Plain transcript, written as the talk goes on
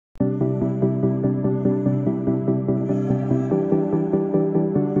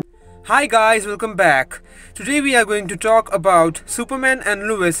Hi guys, welcome back. Today we are going to talk about Superman and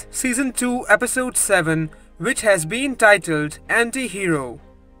Lois Season 2 Episode 7, which has been titled Anti-Hero.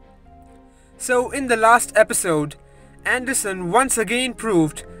 So in the last episode, Anderson once again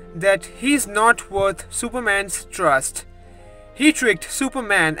proved that he's not worth Superman's trust. He tricked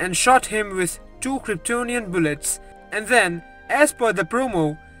Superman and shot him with 2 Kryptonian bullets, and then, as per the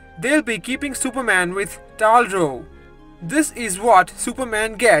promo, they'll be keeping Superman with Tal-Rho. This is what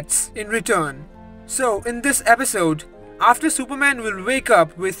Superman gets in return. So in this episode, after Superman will wake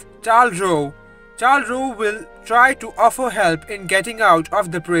up with Tal-Rho, Tal-Rho will try to offer help in getting out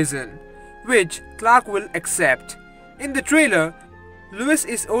of the prison, which Clark will accept. In the trailer, Lois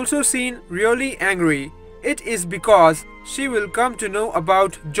is also seen really angry. It is because she will come to know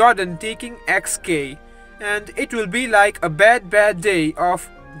about Jordan taking XK, and it will be like a bad day of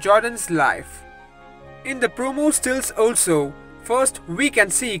Jordan's life. In the promo stills also, first we can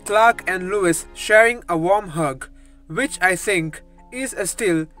see Clark and Lois sharing a warm hug, which I think is a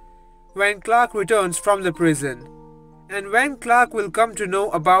still when Clark returns from the prison. And when Clark will come to know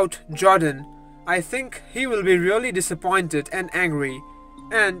about Jordan, I think he will be really disappointed and angry,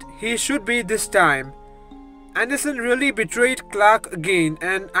 and he should be this time. Anderson really betrayed Clark again,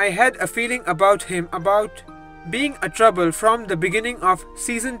 and I had a feeling about him about being a trouble from the beginning of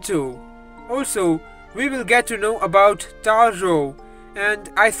Season 2. Also, we will get to know about Tal-Rho, and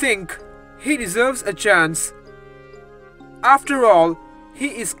I think he deserves a chance. After all, he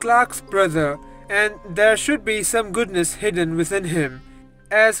is Clark's brother, and there should be some goodness hidden within him,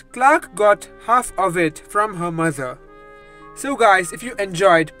 as Clark got half of it from her mother. So guys, if you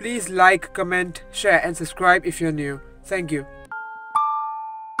enjoyed, please like, comment, share and subscribe if you're new. Thank you.